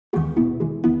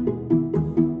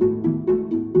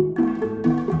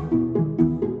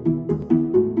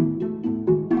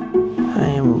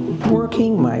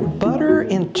working my butter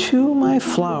into my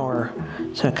flour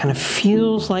so it kind of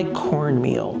feels like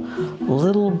cornmeal.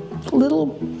 Little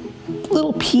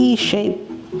pea-shaped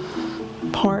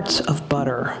parts of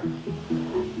butter.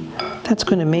 That's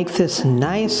going to make this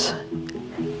nice,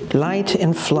 light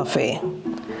and fluffy.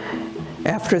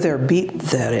 After they're beaten,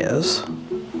 that is.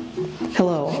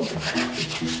 Hello,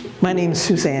 my name is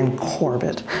Suzanne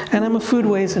Corbett, and I'm a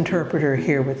foodways interpreter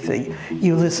here with the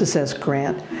Ulysses S.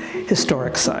 Grant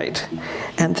Historic Site.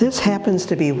 And this happens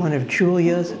to be one of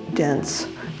Julia Dent's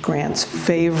Grant's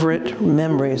favorite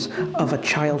memories of a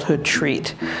childhood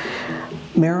treat,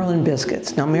 Maryland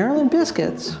Biscuits. Now, Maryland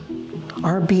Biscuits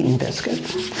are a beaten biscuit.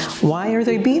 Why are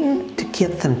they beaten? To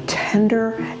get them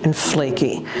tender and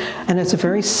flaky. And it's a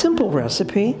very simple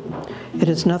recipe. It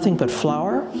is nothing but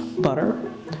flour, butter,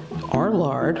 or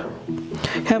lard.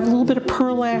 Have a little bit of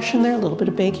pearl ash in there, a little bit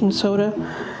of baking soda,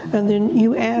 and then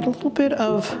you add a little bit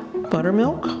of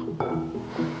buttermilk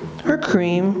or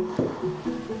cream,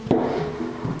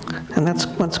 and that's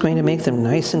what's going to make them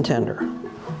nice and tender.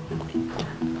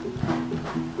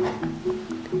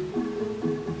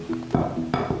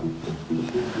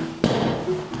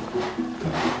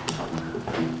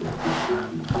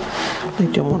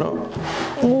 You don't want to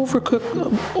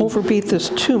overbeat this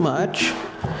too much,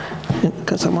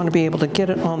 because I want to be able to get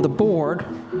it on the board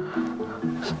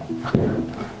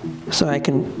so I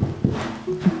can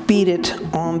beat it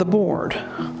on the board.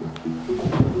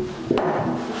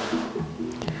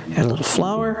 Add a little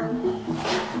flour.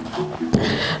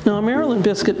 Now, a Maryland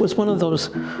biscuit was one of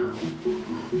those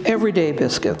everyday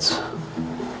biscuits.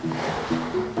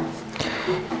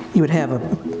 You would have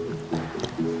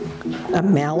a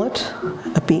mallet,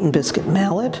 a beaten biscuit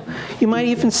mallet. You might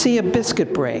even see a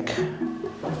biscuit break,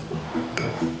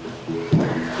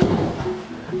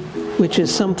 which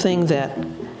is something that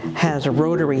has a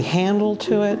rotary handle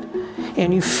to it,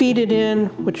 and you feed it in,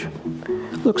 which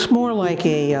looks more like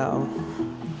a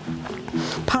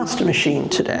pasta machine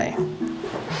today.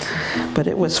 But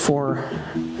it was for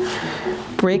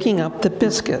breaking up the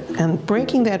biscuit, and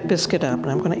breaking that biscuit up, and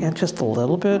I'm going to add just a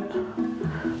little bit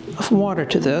of water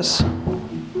to this,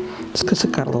 just because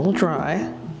it got a little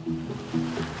dry.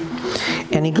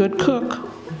 Any good cook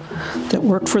that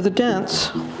worked for the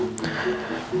Dents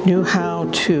knew how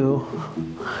to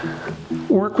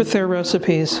work with their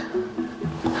recipes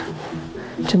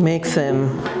to make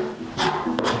them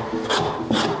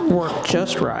work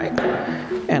just right.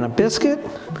 And a biscuit,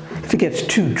 if it gets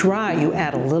too dry, you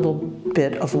add a little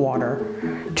bit of water.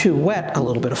 Too wet, a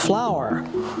little bit of flour.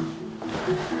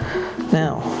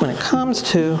 Now, when it comes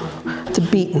to the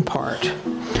beaten part,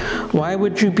 why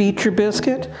would you beat your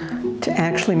biscuit? To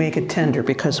actually make it tender,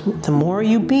 because the more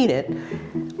you beat it,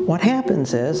 what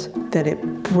happens is that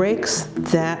it breaks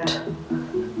that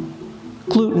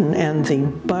gluten and the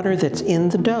butter that's in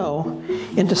the dough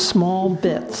into small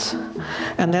bits.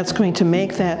 And that's going to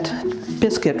make that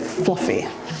biscuit fluffy,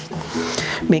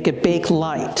 make it bake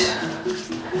light.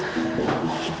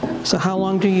 So how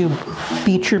long do you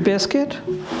beat your biscuit?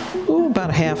 Ooh,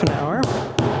 about a half an hour.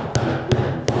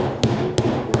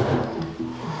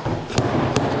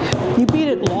 You beat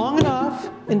it long enough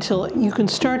until you can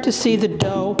start to see the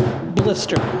dough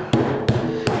blister.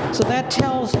 So that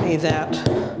tells me that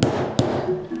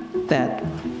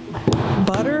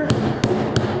butter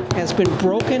has been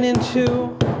broken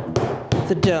into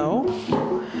the dough,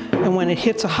 and when it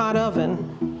hits a hot oven,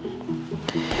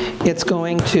 it's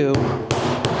going to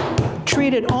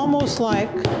treat it almost like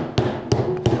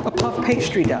a puff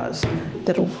pastry does.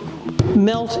 That'll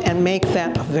melt and make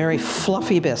that a very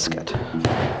fluffy biscuit.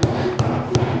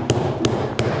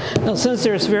 Now, since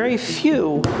there's very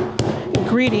few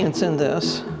ingredients in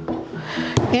this,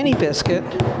 any biscuit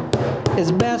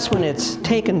is best when it's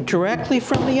taken directly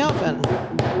from the oven,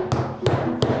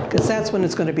 because that's when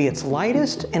it's going to be its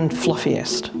lightest and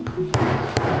fluffiest.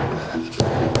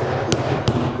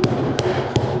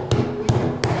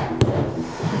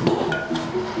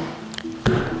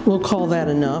 We'll call that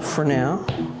enough for now.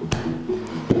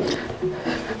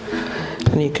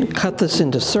 And you can cut this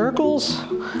into circles.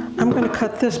 I'm going to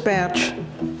cut this batch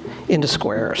into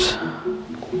squares.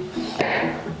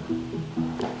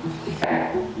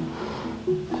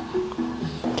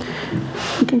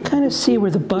 You can kind of see where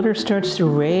the butter starts to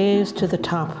raise to the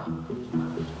top.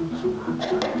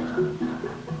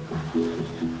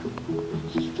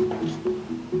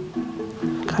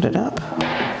 Cut it up.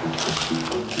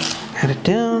 Add it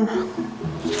down.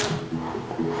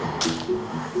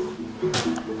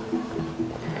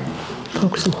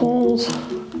 Poke some holes.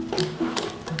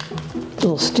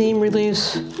 Little steam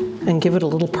release, and give it a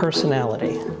little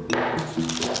personality.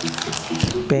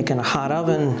 Bake in a hot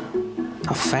oven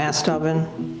a fast oven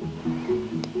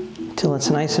till it's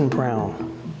nice and brown,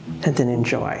 and then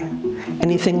enjoy.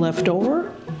 Anything left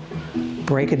over,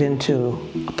 break it into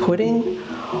a pudding,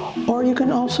 or you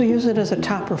can also use it as a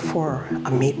topper for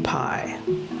a meat pie.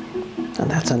 And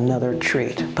that's another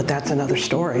treat, but that's another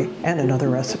story and another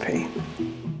recipe.